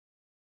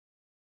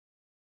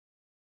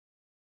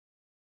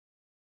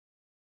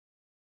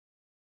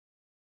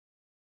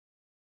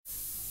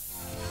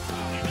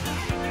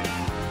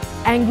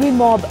Angry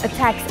mob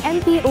attacks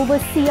MP over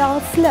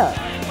Sial slur.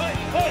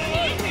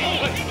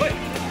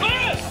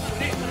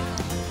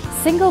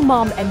 Single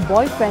mom and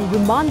boyfriend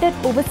remanded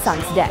over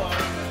son's death.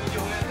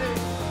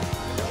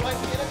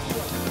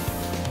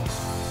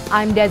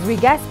 I'm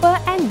Desiree Gasper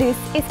and this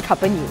is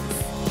Cuppa News.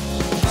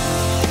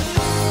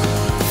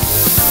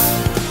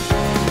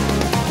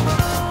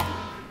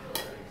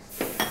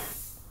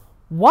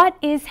 What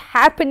is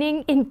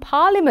happening in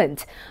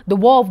Parliament? The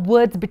war of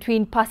words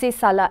between Pasir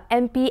Salah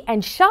MP and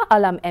Shah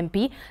Alam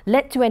MP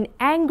led to an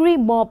angry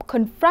mob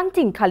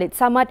confronting Khalid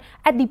Samad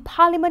at the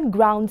Parliament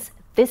grounds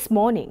this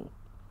morning.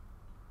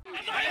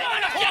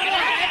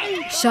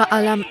 Shah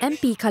Alam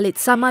MP Khalid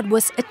Samad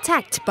was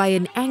attacked by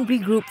an angry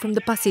group from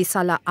the Pasir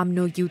Salah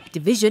UMNO Youth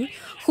Division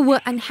who were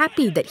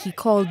unhappy that he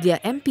called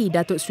their MP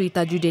Datuk Sri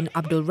Tajuddin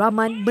Abdul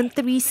Rahman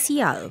Menteri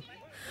Sial.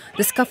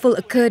 The scuffle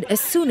occurred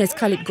as soon as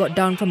Khalid got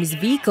down from his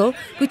vehicle,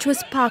 which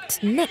was parked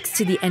next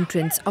to the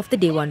entrance of the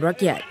Dewan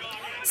Rakyat.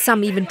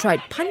 Some even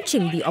tried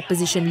punching the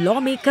opposition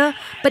lawmaker,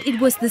 but it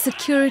was the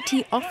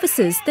security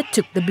officers that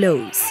took the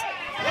blows.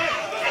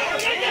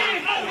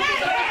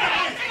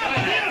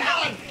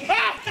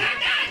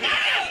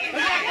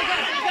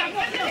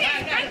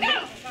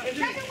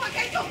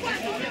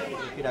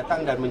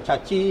 Datang dan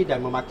mencaci dan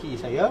memaki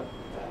saya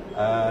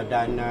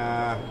dan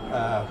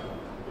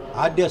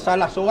ada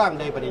salah seorang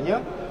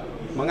daripadanya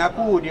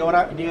mengaku dia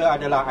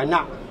adalah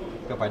anak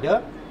kepada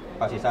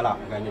Pasir Salah.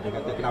 Kerana dia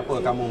kata, kenapa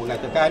kamu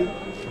mengatakan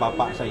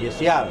bapa saya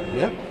sial?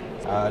 Ya?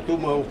 Itu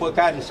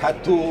merupakan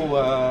satu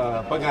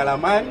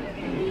pengalaman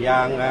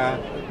yang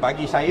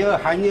bagi saya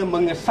hanya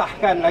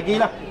mengesahkan lagi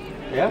lah,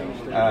 ya,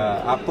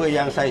 apa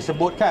yang saya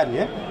sebutkan,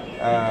 ya,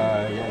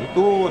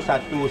 iaitu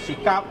satu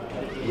sikap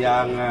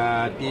yang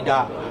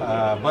tidak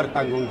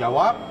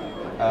bertanggungjawab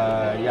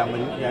yang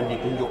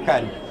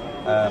ditunjukkan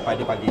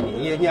pada pagi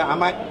ini. Ianya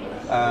amat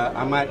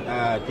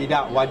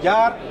tidak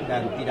wajar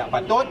dan tidak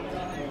patut,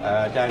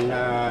 dan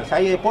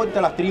saya pun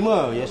telah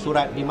terima, ya,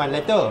 surat demand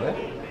letter,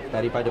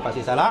 daripada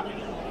Pasir Salah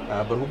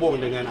berhubung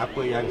dengan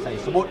apa yang saya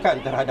sebutkan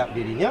terhadap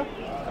dirinya.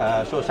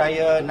 So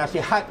saya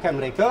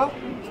nasihatkan mereka,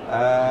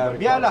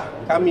 biarlah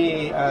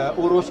kami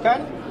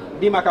uruskan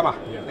di mahkamah,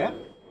 ya.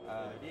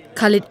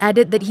 Khalid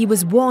added that he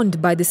was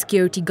warned by the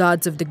security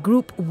guards of the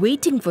group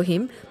waiting for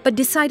him, but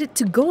decided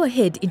to go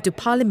ahead into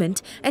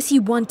Parliament as he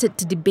wanted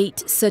to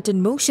debate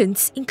certain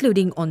motions,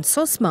 including on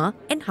SOSMA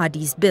and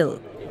Hadi's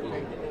bill.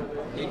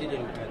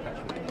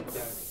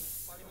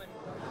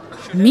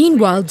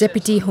 Meanwhile,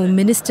 Deputy Home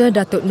Minister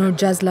Datuk Nur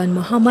Jazlan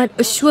Mohamad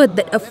assured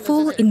that a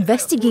full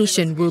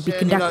investigation will be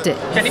conducted.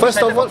 First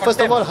of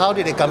all, how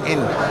did they come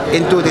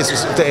into this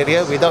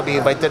area without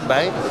being invited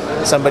by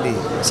somebody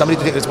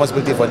to take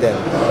responsibility for them?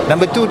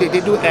 Number two, did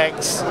they do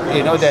acts,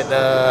 that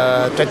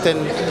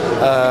threaten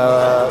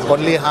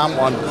bodily harm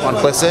on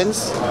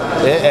persons,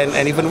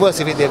 and even worse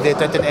if they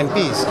threaten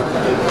MPs.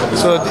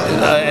 So,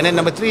 and then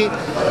number three,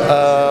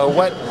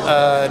 what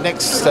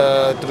next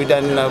to be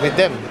done with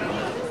them?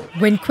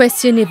 When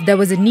questioned if there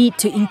was a need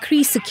to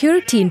increase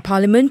security in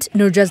Parliament,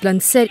 Nur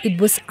Jazlan said it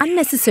was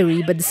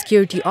unnecessary, but the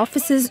security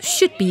officers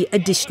should be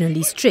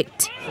additionally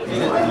strict.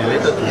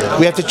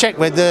 We have to check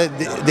whether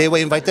they were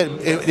invited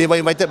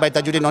by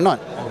Tajuddin or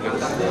not.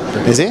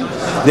 You see,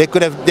 they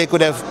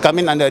could have come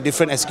in under a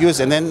different excuse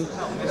and then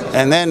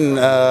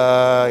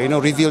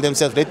reveal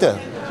themselves later.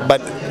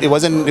 But it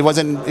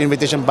wasn't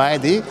invitation by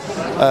the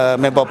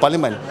member of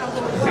Parliament.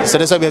 So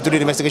that's why we have to do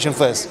the investigation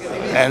first,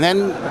 and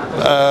then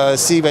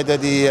see whether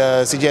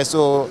the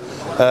CGSO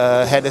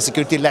had a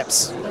security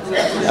lapse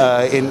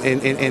in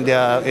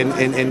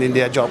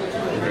their job.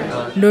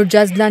 Nur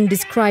Jazlan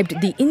described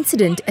the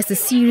incident as a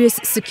serious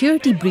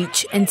security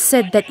breach and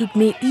said that it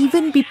may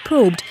even be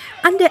probed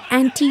under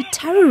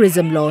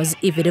anti-terrorism laws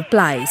if it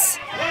applies.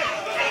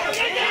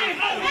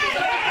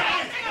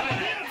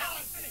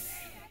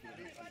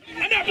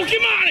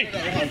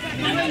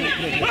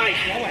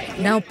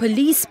 Now,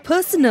 police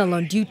personnel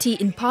on duty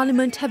in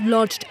Parliament have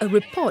lodged a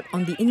report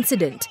on the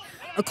incident.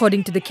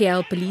 According to the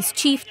KL Police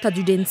Chief,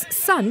 Tajuddin's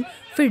son,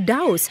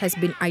 Firdaus, has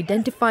been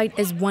identified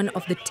as one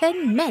of the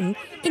 10 men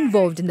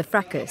involved in the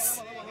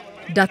fracas.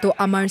 Dato'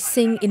 Amar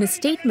Singh, in a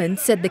statement,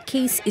 said the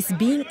case is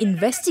being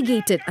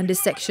investigated under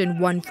Section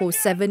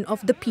 147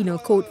 of the Penal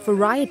Code for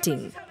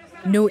rioting.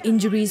 No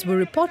injuries were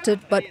reported,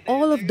 but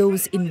all of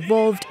those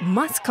involved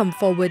must come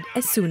forward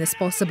as soon as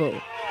possible.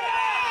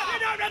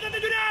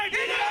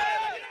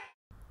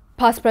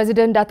 Past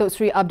President Datuk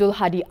Sri Abdul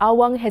Hadi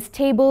Awang has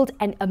tabled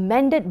an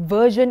amended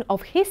version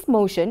of his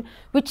motion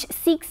which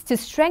seeks to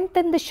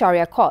strengthen the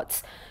Sharia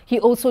courts. He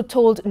also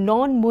told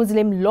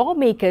non-Muslim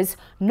lawmakers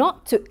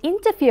not to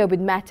interfere with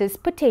matters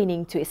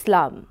pertaining to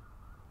Islam.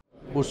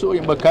 Usul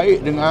yang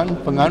berkait dengan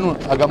penganut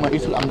agama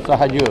Islam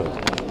sahaja.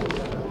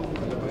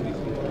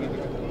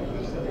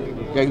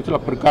 Yang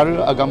itulah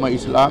perkara agama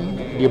Islam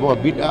di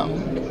bawah bid'ah,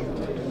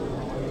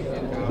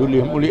 duli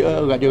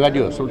mulia,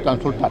 raja-raja,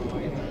 sultan-sultan,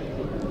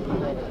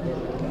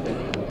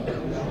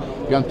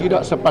 yang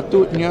tidak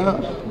sepatutnya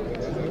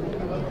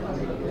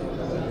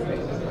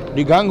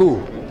diganggu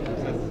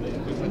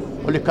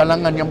oleh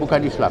kalangan yang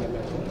bukan Islam.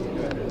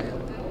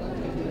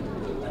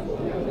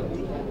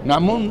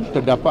 Namun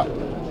terdapat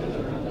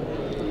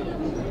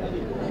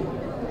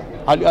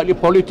ahli-ahli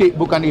politik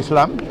bukan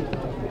Islam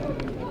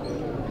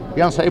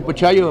yang saya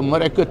percaya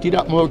mereka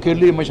tidak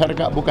mewakili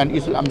masyarakat bukan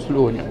Islam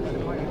seluruhnya.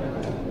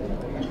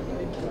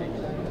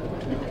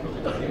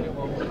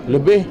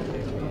 Lebih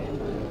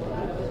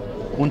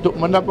untuk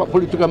mendapat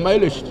political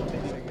mileage.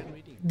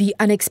 The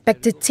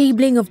unexpected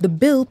tabling of the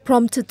bill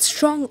prompted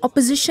strong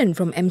opposition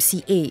from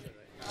MCA.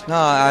 No,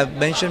 I've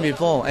mentioned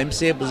before,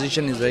 MCA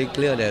position is very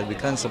clear that we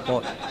can't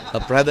support a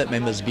private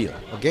member's bill,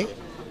 okay?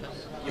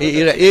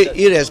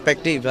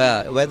 Irrespective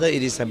whether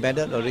it is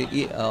amended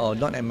or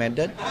not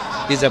amended,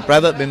 it's a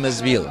private member's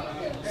bill.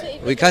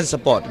 We can't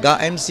support.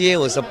 MCA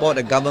will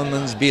support the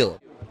government's bill.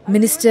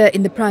 Minister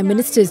in the Prime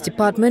Minister's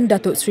Department,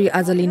 Datuk Sri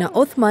Azalina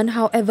Othman,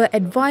 however,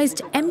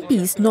 advised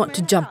MPs not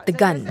to jump the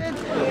gun.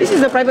 This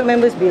is a private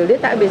member's bill. Dia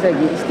tak habis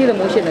lagi. It's still a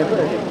motion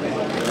apa.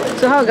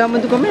 So how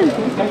government to comment?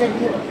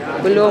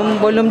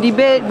 Belum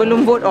debate,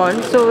 belum vote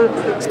on. So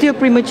still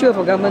premature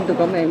for government to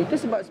comment.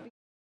 It's about.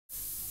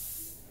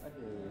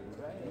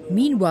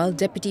 Meanwhile,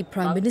 Deputy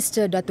Prime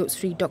Minister Datuk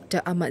Sri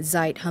Dr. Ahmad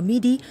Zahid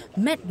Hamidi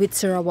met with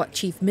Sarawak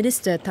Chief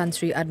Minister Tan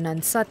Sri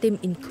Adnan Satim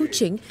in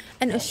Kuching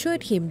and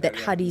assured him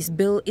that Hadi's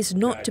bill is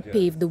not to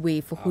pave the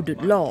way for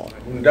hudud law.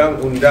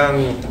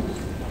 Undang-undang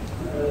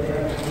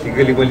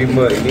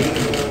 355 ini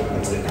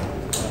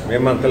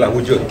memang telah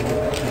wujud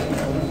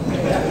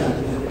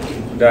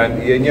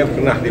dan ianya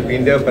pernah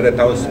dipinda pada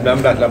tahun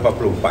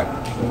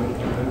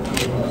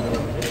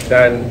 1984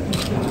 dan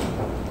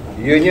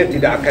ianya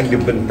tidak akan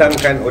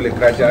dibentangkan oleh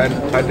kerajaan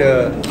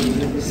pada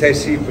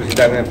sesi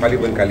persidangan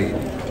parlimen kali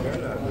ini.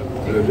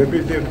 The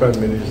Deputy Prime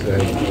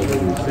Minister has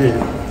already said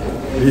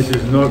this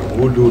is not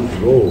hudud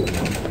law.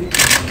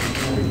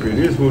 If it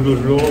is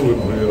hudud law, we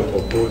will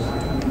oppose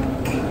it.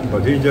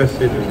 But he just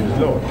said it is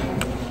law.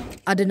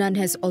 Adnan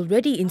has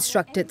already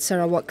instructed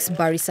Sarawak's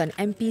Barisan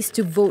MPs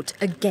to vote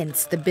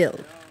against the bill.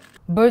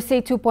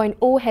 Bersih 2.0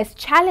 has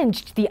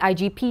challenged the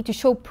IGP to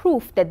show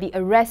proof that the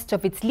arrest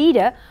of its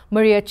leader,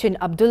 Maria Chin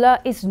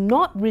Abdullah, is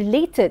not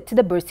related to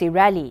the Bersih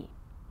rally.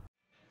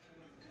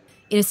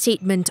 In a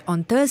statement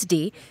on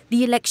Thursday,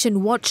 the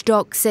election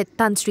watchdog said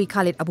Tan Sri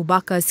Khalid Abu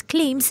Bakar's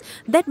claims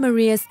that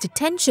Maria's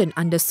detention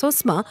under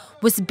SOSMA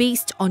was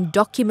based on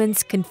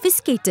documents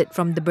confiscated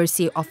from the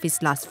Bersih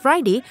office last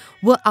Friday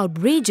were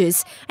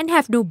outrageous and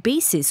have no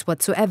basis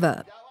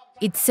whatsoever.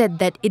 It said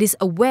that it is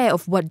aware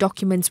of what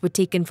documents were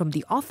taken from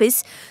the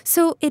office,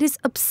 so it is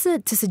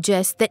absurd to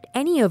suggest that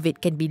any of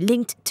it can be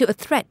linked to a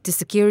threat to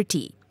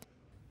security.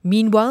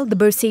 Meanwhile, the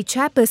Bersih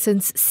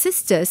chairperson's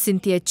sister,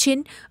 Cynthia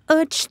Chin,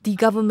 urged the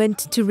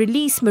government to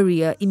release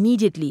Maria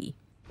immediately.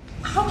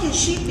 How can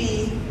she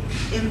be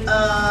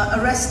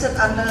arrested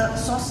under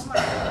SOSMA?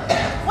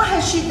 What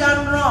has she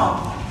done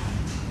wrong?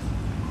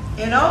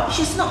 You know,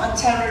 she's not a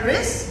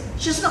terrorist,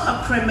 she's not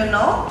a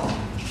criminal,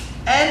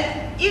 and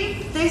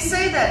if they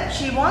say that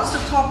she wants to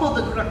topple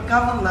the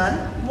government,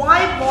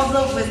 why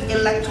bother with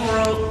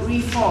electoral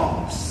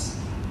reforms?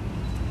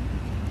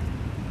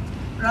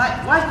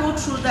 Right? Why go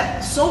through that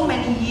so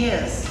many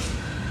years?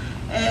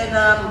 And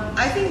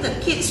I think the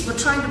kids were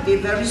trying to be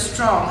very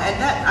strong, and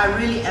that I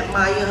really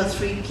admire her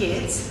 3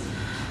 kids.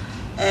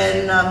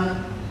 And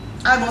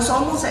I was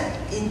almost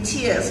in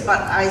tears, but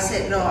I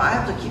said, no, I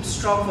have to keep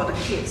strong for the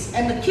kids.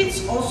 And the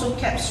kids also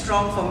kept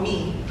strong for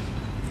me.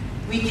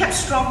 We kept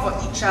strong for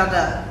each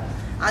other.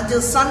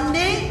 Until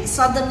Sunday,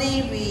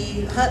 suddenly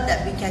we heard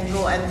that we can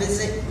go and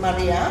visit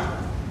Maria.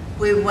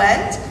 We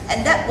went,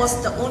 and that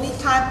was the only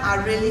time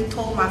I really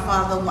told my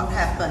father what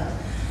happened.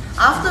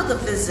 After the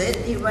visit,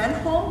 he went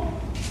home.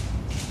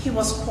 He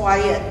was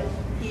quiet.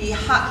 He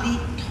hardly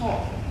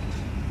talked,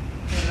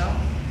 you know.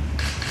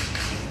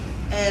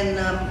 And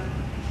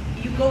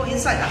you go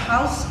inside the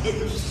house,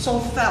 it's so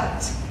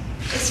felt.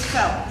 It's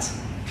felt.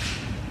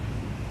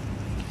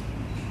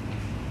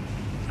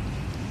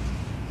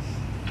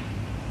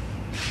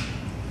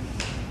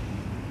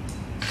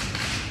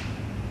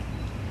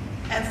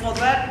 And for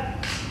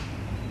that,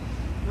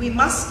 we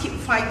must keep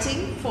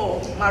fighting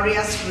for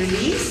Maria's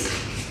release,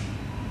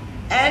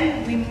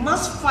 and we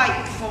must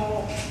fight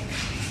for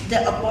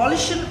the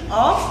abolition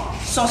of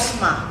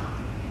SOSMA.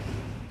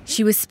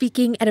 She was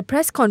speaking at a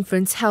press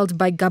conference held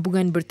by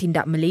Gabungan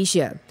Bertindak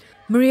Malaysia.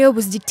 Maria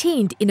was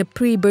detained in a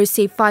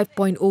pre-Bersih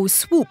 5.0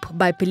 swoop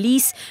by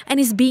police and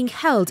is being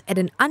held at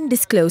an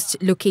undisclosed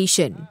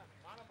location.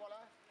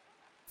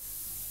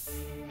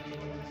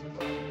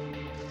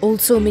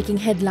 Also making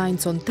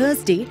headlines on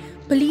Thursday,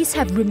 police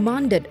have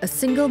remanded a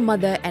single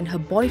mother and her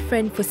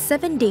boyfriend for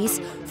 7 days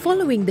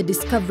following the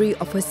discovery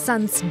of her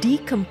son's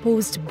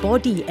decomposed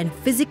body and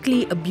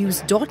physically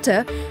abused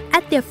daughter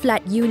at their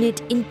flat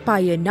unit in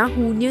Paya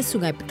Nahu near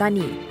Sungai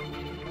Petani.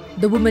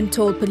 The woman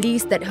told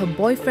police that her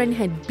boyfriend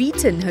had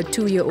beaten her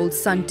 2-year-old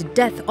son to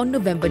death on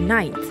November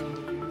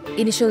 9th.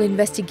 Initial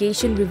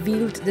investigation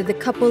revealed that the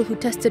couple who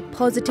tested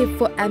positive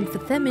for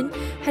amphetamine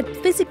had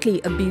physically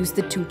abused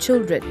the 2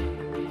 children.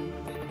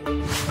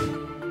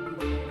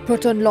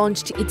 Proton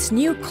launched its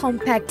new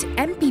compact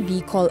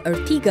MPV called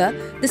Ertiga,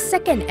 the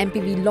second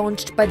MPV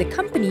launched by the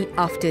company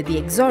after the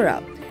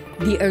Exora.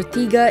 The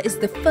Ertiga is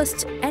the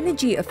first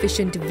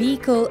energy-efficient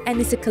vehicle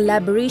and is a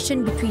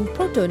collaboration between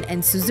Proton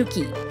and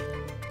Suzuki.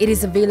 It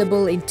is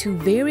available in two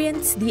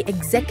variants, the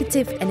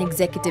Executive and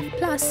Executive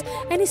Plus,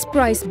 and is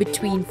priced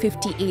between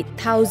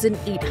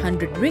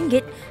 58,800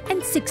 ringgit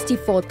and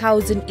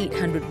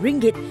 64,800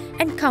 ringgit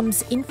and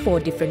comes in 4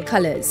 different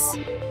colours.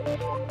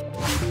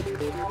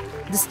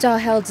 The Star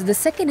held the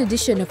second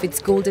edition of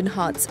its Golden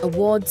Hearts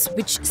Awards,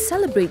 which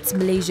celebrates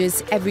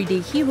Malaysia's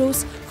everyday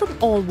heroes from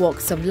all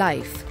walks of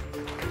life.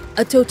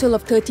 A total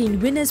of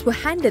 13 winners were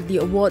handed the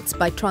awards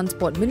by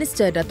Transport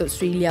Minister Datuk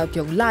Sri Liao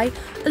Tiong Lai,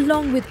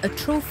 along with a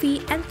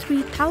trophy and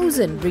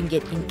 3,000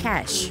 ringgit in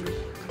cash.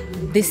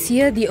 This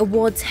year, the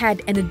awards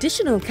had an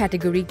additional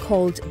category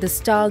called the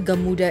Star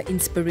Gamuda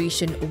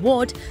Inspiration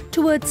Award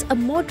towards a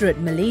moderate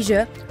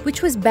Malaysia,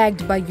 which was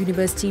bagged by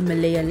University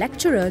Malaya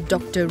lecturer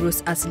Dr.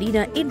 Rus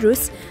Aslina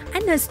Idrus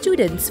and her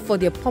students for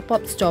their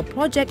pop-up store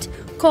project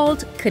called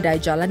Kedai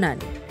Jalanan.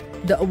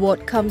 The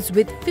award comes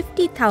with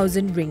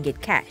 50,000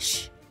 ringgit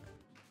cash.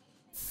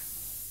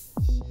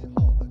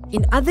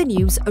 In other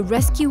news, a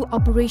rescue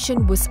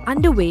operation was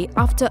underway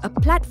after a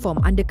platform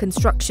under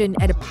construction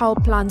at a power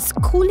plant's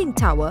cooling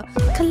tower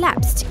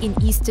collapsed in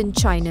eastern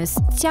China's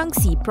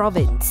Jiangxi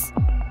province.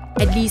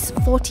 At least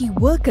 40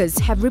 workers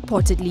have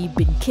reportedly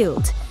been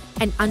killed.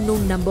 An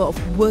unknown number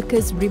of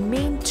workers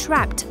remain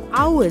trapped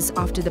hours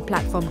after the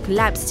platform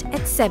collapsed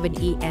at 7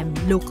 a.m.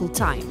 local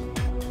time.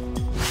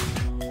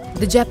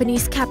 The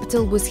Japanese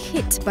capital was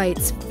hit by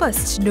its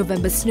first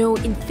November snow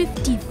in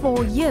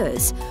 54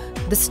 years.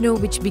 The snow,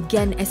 which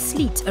began as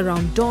sleet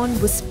around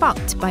dawn, was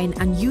sparked by an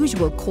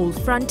unusual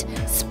cold front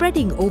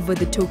spreading over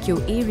the Tokyo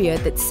area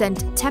that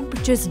sent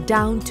temperatures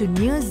down to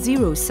near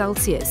 0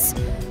 Celsius.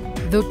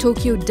 Though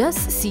Tokyo does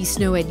see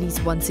snow at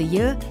least once a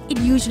year, it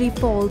usually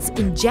falls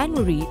in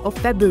January or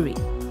February.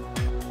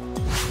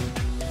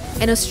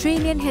 An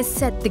Australian has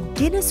set the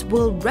Guinness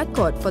World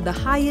Record for the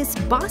highest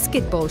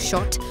basketball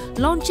shot,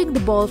 launching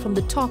the ball from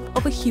the top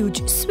of a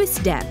huge Swiss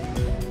dam.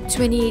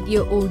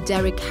 28-year-old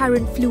Derek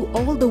Harron flew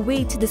all the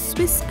way to the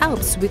Swiss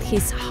Alps with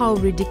his How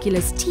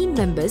Ridiculous team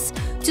members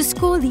to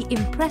score the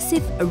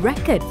impressive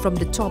record from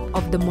the top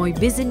of the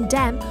Moyvizzen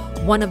Dam,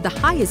 one of the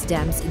highest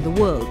dams in the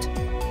world.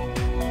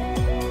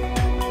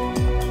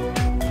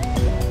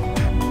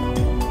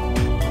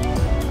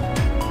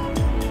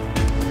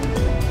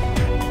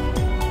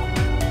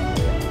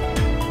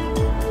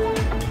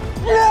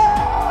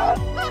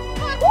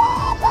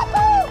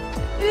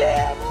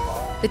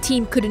 The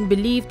team couldn't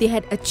believe they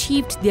had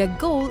achieved their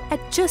goal at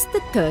just the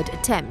 3rd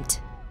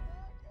attempt.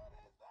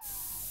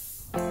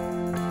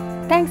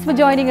 Thanks for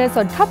joining us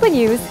on Cuppa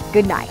News.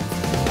 Good night.